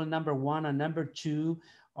dowel number 1 and number 2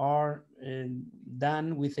 are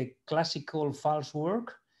done with a classical false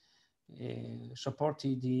work.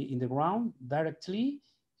 supported in the ground directly.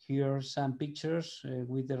 Here are some pictures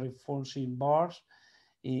with the reinforcing bars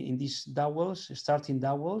in these dowels, starting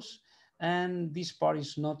dowels. And this part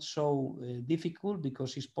is not so difficult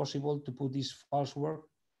because it's possible to put this false work.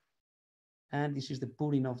 And this is the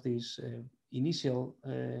putting of this initial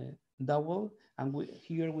dowel. And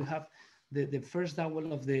here we have the first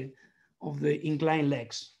dowel of the inclined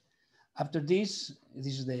legs. After this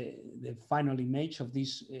is the final image of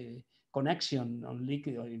this connection on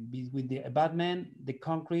liquid with the abutment, the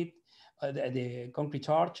concrete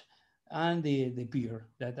arch, and the pier.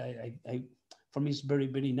 That for me is very,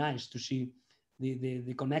 very nice to see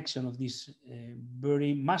the connection of these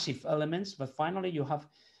very massive elements. But finally, you have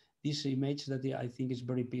this image that I think is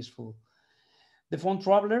very peaceful. The foam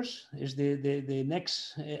travelers is the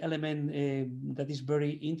next element that is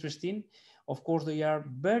very interesting. Of course, they are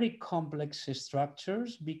very complex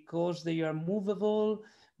structures because they are movable,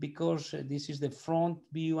 because this is the front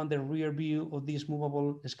view and the rear view of this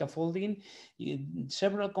movable scaffolding.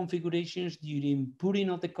 Several configurations during putting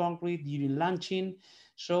of the concrete, during launching.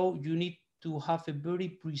 So you need to have a very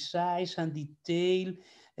precise and detailed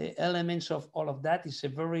elements of all of that.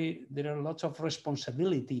 There are lots of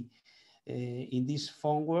responsibility in this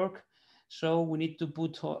foam work. So we need to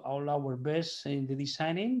put all our best in the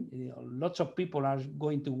designing. Lots of people are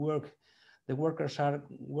going to work. The workers are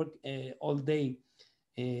work all day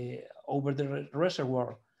over the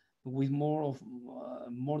reservoir with more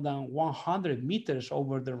than 100 meters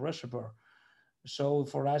over the reservoir. So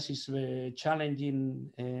for us, it's challenging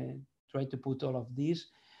try to put all of this.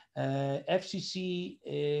 FCC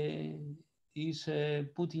is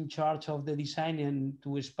put in charge of the design and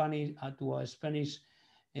to a Spanish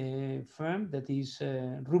firm that is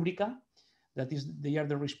Rubrica. They are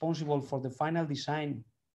the responsible for the final design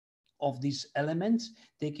of these elements,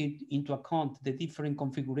 taking into account the different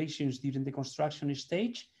configurations during the construction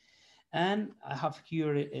stage. And I have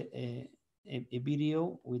here a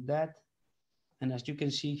video with that. And as you can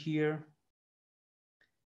see here,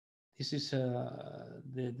 this is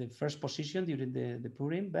the first position during the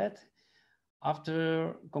pouring bed.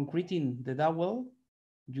 After concreting the dowel,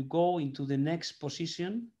 you go into the next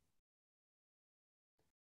position,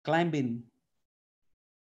 climbing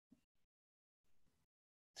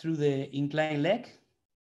through the inclined leg.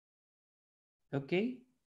 Okay.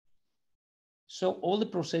 So all the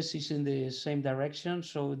process is in the same direction.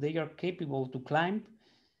 So they are capable to climb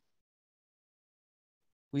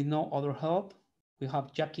with no other help. We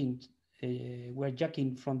have jacking. We're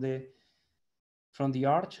jacking from the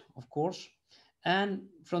arch, of course, and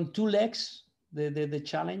from two legs. The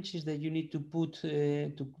challenge is that you need to put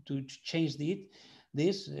to change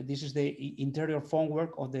this is the interior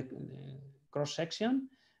formwork of the cross section,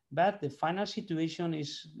 but the final situation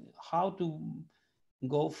is how to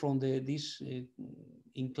go from this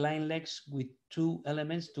inclined legs with two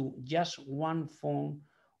elements to just one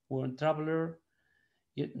formwork traveler.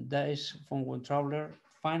 That is formwork traveler.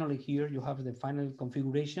 Finally, here you have the final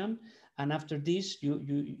configuration, and after this,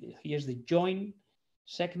 here's the joint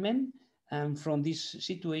segment. And from this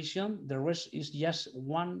situation, the rest is just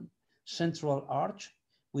one central arch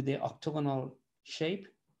with the octagonal shape.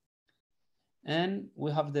 And we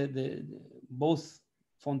have both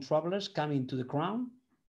foam travelers coming to the crown.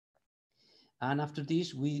 And after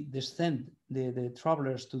this, we descend the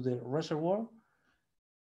travelers to the reservoir,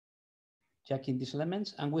 checking these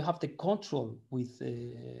elements. And we have the control with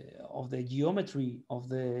of the geometry of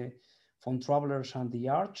the foam travelers and the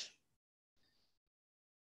arch.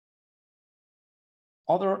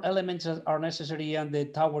 Other elements that are necessary are the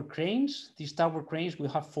tower cranes. These tower cranes, we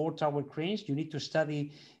have 4 tower cranes. You need to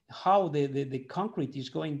study how the concrete is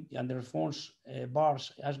going and the reinforced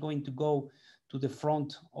bars is going to go to the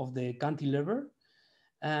front of the cantilever.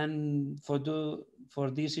 And for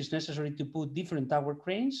this, it's necessary to put different tower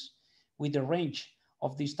cranes with the range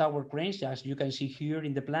of these tower cranes. As you can see here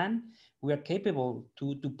in the plan, we are capable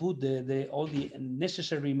to put all the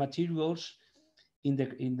necessary materials in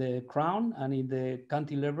the crown and in the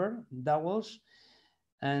cantilever dowels,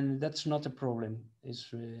 and that's not a problem.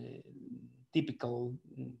 It's typical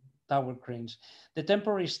tower cranes. The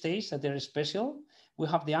temporary stays that they're special. We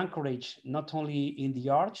have the anchorage not only in the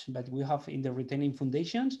arch, but we have in the retaining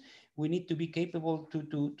foundations. We need to be capable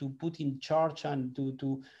to put in charge and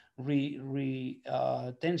to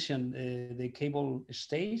tension the cable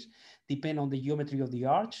stays, depend on the geometry of the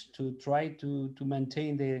arch to try to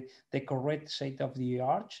maintain the correct state of the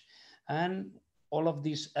arch. And all of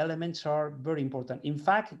these elements are very important. In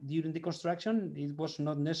fact, during the construction, it was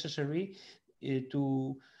not necessary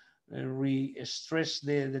to re-stress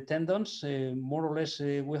the tendons. More or less,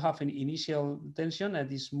 we have an initial tension,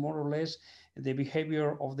 and is more or less the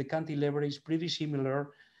behavior of the cantilever is pretty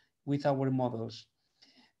similar with our models.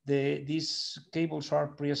 These cables are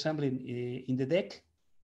pre-assembled in the deck,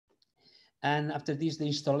 and after this, the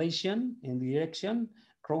installation in the erection,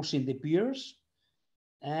 crossing the piers,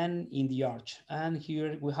 and in the arch. And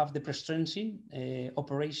here we have the pre-stressing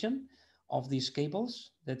operation of these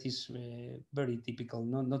cables. That is very typical,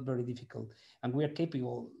 not very difficult. And we are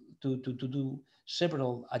capable to do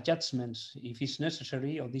several adjustments if it's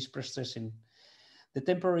necessary of this pre-stressing. The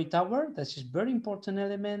temporary tower, that is very important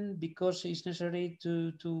element because it's necessary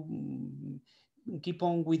to keep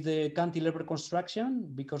on with the cantilever construction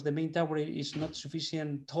because the main tower is not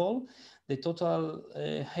sufficient tall. The total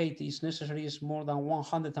height is necessary is more than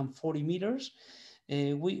 140 meters.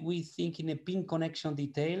 We think in a pin connection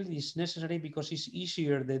detail is necessary because it's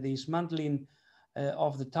easier the dismantling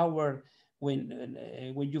of the tower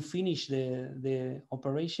when you finish the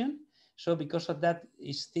operation. So because of that,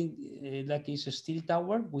 it's like it's a steel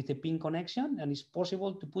tower with a pin connection, and it's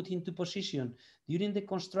possible to put into position during the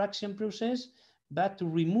construction process, but to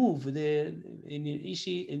remove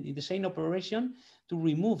in the same operation, to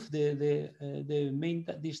remove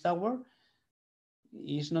this tower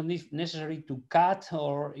is not necessary to cut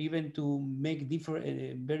or even to make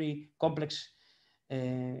different very complex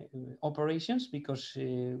operations, because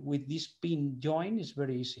with this pin joint is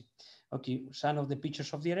very easy. Okay, some of the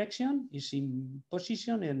pictures of the erection is in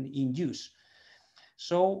position and in use.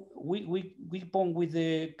 So we keep on with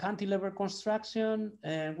the cantilever construction,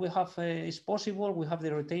 and we have, it's possible, we have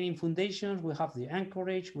the retaining foundations, we have the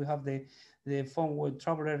anchorage, we have the forward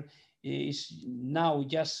traveler is now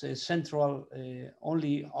just a central,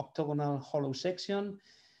 only octagonal hollow section.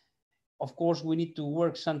 Of course, we need to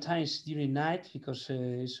work sometimes during night because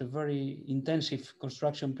it's a very intensive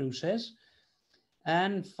construction process.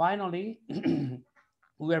 And finally,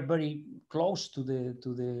 we are very close to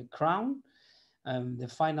the crown, the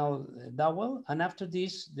final dowel. And after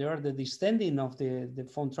this, there are the descending of the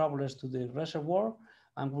foam travelers to the reservoir,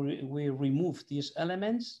 and we remove these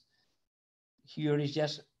elements. Here is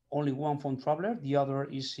just only one foam traveler, the other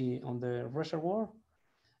is on the reservoir.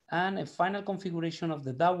 And a final configuration of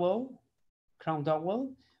the dowel, crown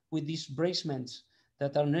dowel, with these bracements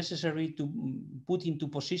that are necessary to put into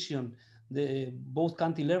position both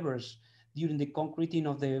cantilevers during the concreting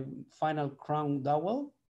of the final crown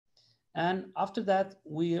dowel. And after that,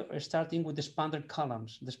 we are starting with the spandrel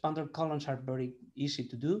columns. The spandrel columns are very easy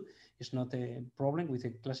to do. It's not a problem with a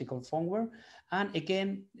classical formwork. And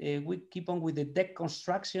again, we keep on with the deck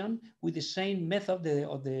construction with the same method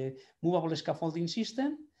of the movable scaffolding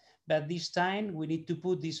system. But this time we need to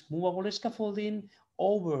put this movable scaffolding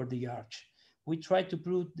over the arch. We try to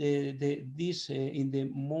put this in the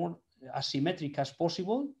more asymmetric as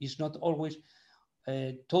possible. It's not always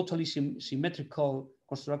a totally symmetrical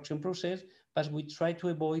construction process, but we try to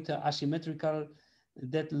avoid asymmetrical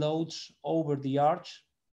dead loads over the arch.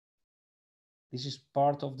 This is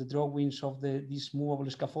part of the drawings of this movable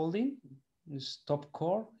scaffolding, this top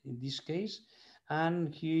core in this case.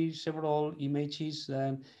 And here several images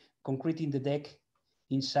concreting the deck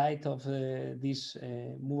inside of this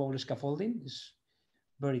movable scaffolding. Is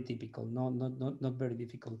very typical, not very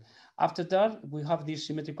difficult. After that, we have this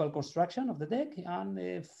symmetrical construction of the deck, and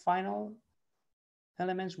the final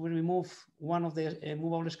elements, we remove one of the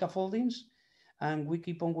movable scaffoldings, and we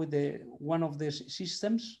keep on with one of the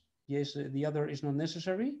systems. Yes, the other is not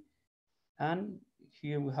necessary. And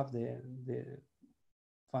here we have the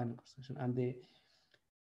final construction and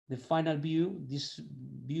the final view. This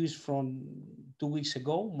view is from 2 weeks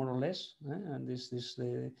ago, more or less, and this is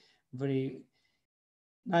the very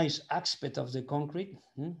nice aspect of the concrete.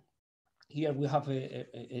 Here we have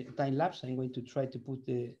a time lapse. I'm going to try to put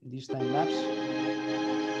this time lapse.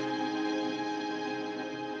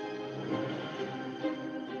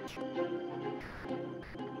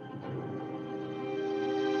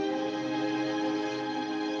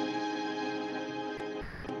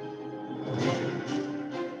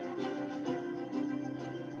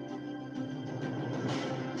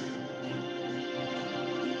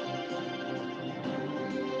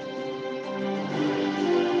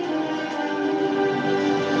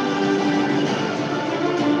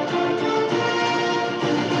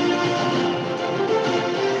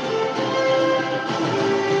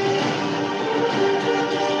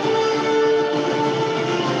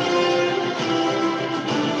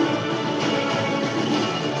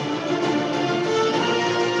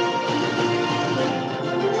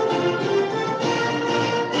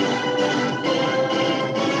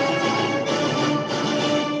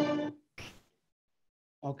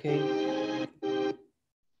 Okay.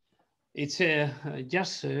 It's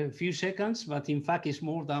just a few seconds, but in fact, it's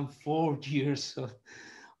more than 4 years of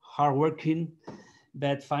hard working.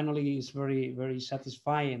 But finally, it's very, very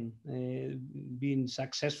satisfying being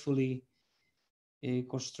successfully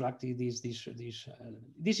constructed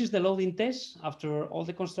this is the loading test. After all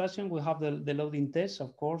the construction, we have the loading test,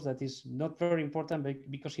 of course. That is not very important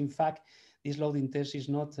because in fact this loading test is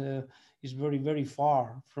not is very, very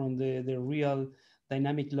far from the real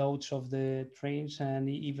dynamic loads of the trains, and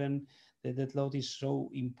even the dead load is so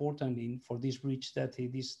important for this bridge that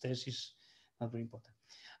this test is not very important.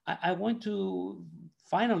 I want to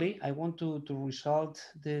finally result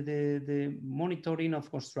the monitoring of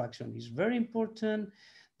construction. It's very important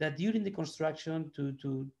that during the construction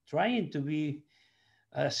to trying to be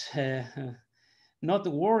as not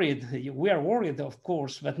worried. We are worried, of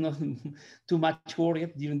course, but not too much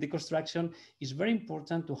worried during the construction. It's very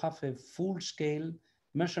important to have a full-scale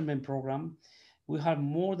measurement program. We have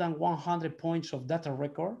more than 100 points of data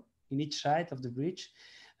record in each side of the bridge,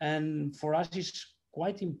 and for us it's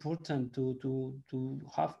quite important to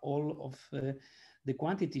have all of the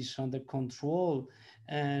quantities under control.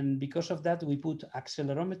 And because of that, we put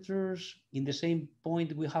accelerometers. In the same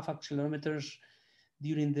point, we have accelerometers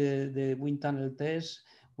during the wind tunnel test.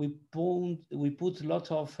 We put a lot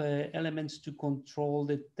of elements to control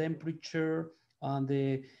the temperature and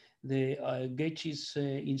the gauges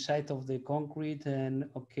inside of the concrete. And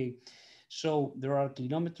okay, so there are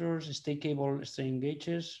clinometers, stay cable, strain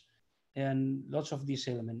gauges, and lots of these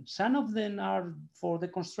elements. Some of them are for the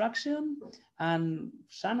construction, and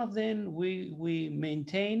some of them we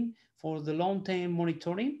maintain for the long-term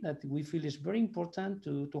monitoring that we feel is very important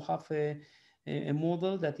to have a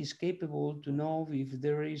model that is capable to know if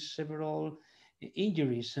there is several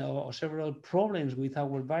injuries or several problems with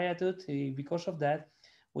our viaduct. Because of that,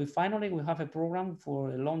 we have a program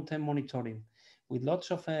for a long-term monitoring with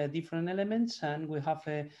lots of different elements, and we have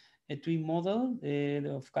a twin model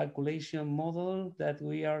of calculation model that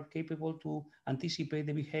we are capable to anticipate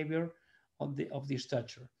the behavior of the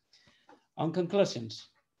structure. On conclusions,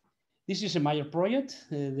 this is a major project.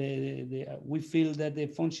 We feel that the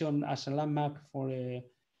function as a landmark for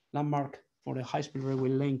a high-speed railway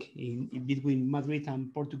link between Madrid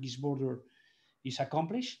and Portuguese border is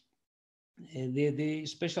accomplished. The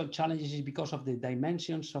special challenges is because of the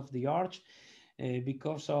dimensions of the arch,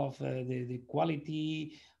 because of the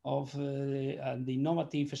quality of the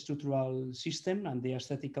innovative structural system and the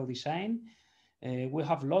aesthetical design. We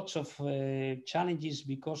have lots of challenges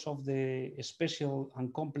because of the special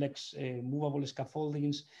and complex movable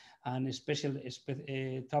scaffoldings and special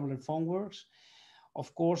traveler formworks.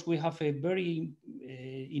 Of course, we have a very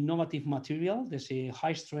innovative material. There's a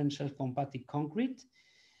high-strength self-compacted concrete.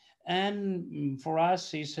 And for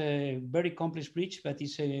us, it's a very complex bridge, but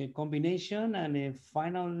it's a combination and a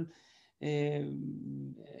final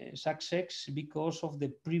success because of the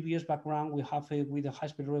previous background we have with the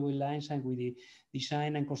high-speed railway lines and with the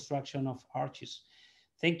design and construction of arches.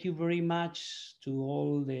 Thank you very much to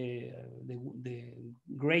all the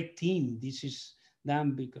great team. This is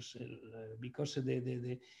done because they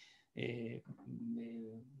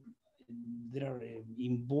are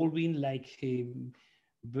involving like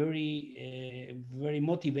very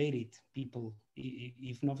motivated people.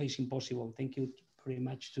 If not, it's impossible. Thank you very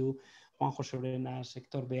much to Juan José Arenas,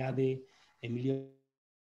 Héctor Beade, Emilio